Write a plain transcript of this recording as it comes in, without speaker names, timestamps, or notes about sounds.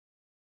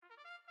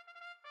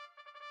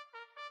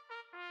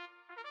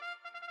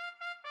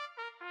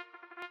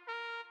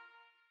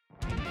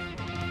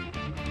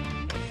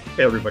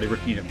Hey everybody,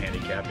 Rick Needham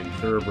handicapping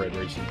thoroughbred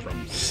racing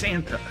from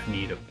Santa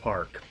Anita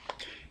Park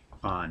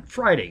on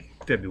Friday,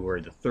 February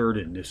the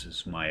 3rd, and this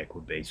is my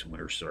Equibase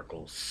Winter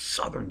Circle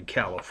Southern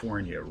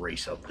California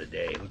race of the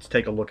day. Let's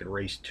take a look at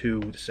race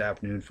 2 this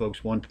afternoon, folks,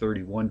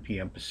 1:31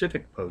 p.m.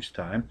 Pacific Post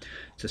Time.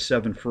 It's a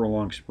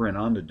 7-furlong sprint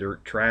on the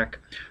dirt track.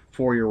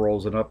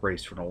 4-year-olds and up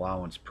race for an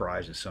allowance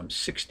prize of some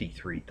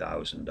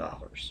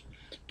 $63,000.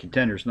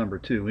 Contenders: number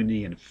 2,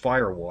 Indian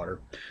Firewater;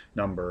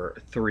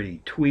 number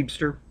 3,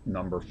 Tweebster;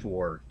 number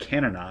 4,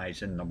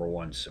 Canonize; and number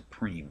 1,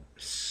 Supreme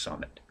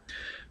Summit.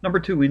 Number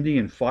 2,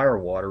 Indian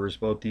Firewater, is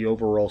both the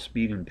overall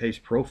speed and pace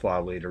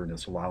profile leader in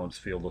this allowance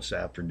field this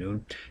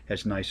afternoon.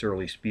 Has nice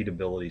early speed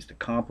abilities to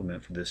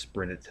complement for this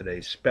sprint at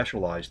today's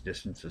specialized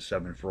distance of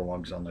 7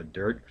 furlongs on the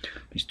dirt.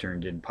 He's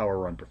turned in power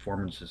run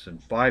performances in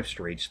 5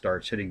 straight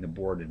starts, hitting the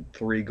board in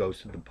 3,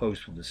 goes to the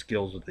post with the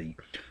skills of the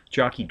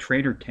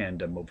jockey-trainer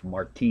tandem of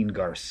Martin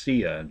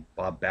Garcia and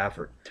Bob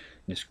Baffert.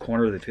 In this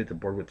corner, they've hit the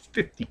board with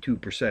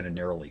 52% in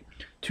nearly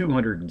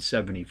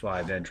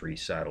 275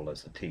 entries saddled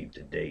as a team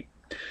to date.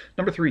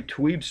 Number 3,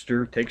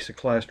 Tweebster, takes a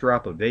class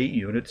drop of 8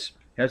 units,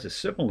 has a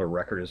similar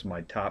record as my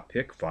top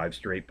pick, 5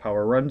 straight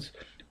power runs,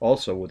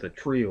 also with a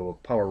trio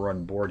of power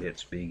run board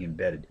hits being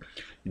embedded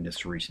in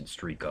this recent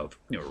streak of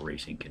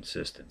racing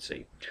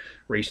consistency.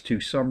 Race 2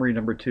 summary: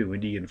 number 2,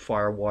 Indian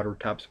Firewater,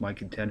 tops my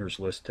contenders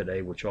list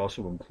today, which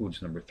also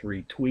includes number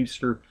 3,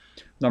 Tweebster,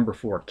 number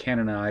 4,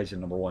 Canonize,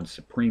 and number 1,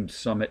 Supreme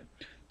Summit.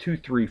 2,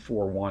 3,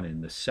 4, 1 in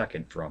the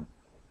second from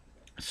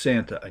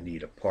Santa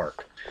Anita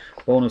Park.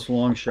 Bonus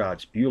long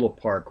shots: Beulah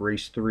Park,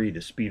 race 3.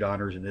 The speed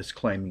honors in this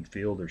claiming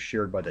field are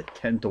shared by the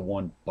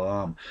 10-1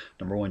 Bomb,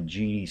 number 1,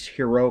 Genie's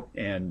Hero,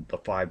 and the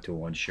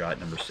 5-1 shot,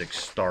 number 6,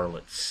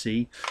 Starlet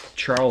C.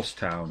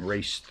 Charlestown,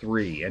 race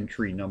 3.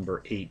 Entry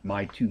number 8,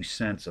 My 2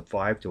 Cents, a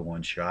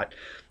 5-1 shot.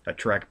 A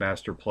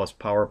Trackmaster Plus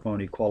Power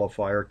Pony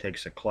qualifier,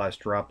 takes a class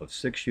drop of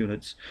 6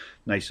 units.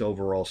 Nice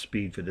overall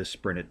speed for this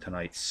sprint at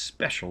tonight's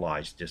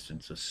specialized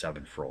distance of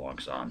 7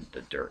 furlongs on the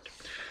dirt.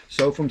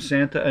 So from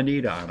Santa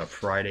Anita on a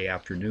Friday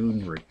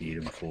afternoon, Rick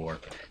Needham for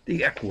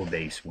the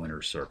Equibase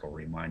Winter Circle,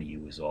 reminding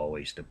you as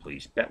always to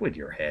please bet with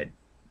your head,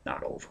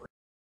 not over it.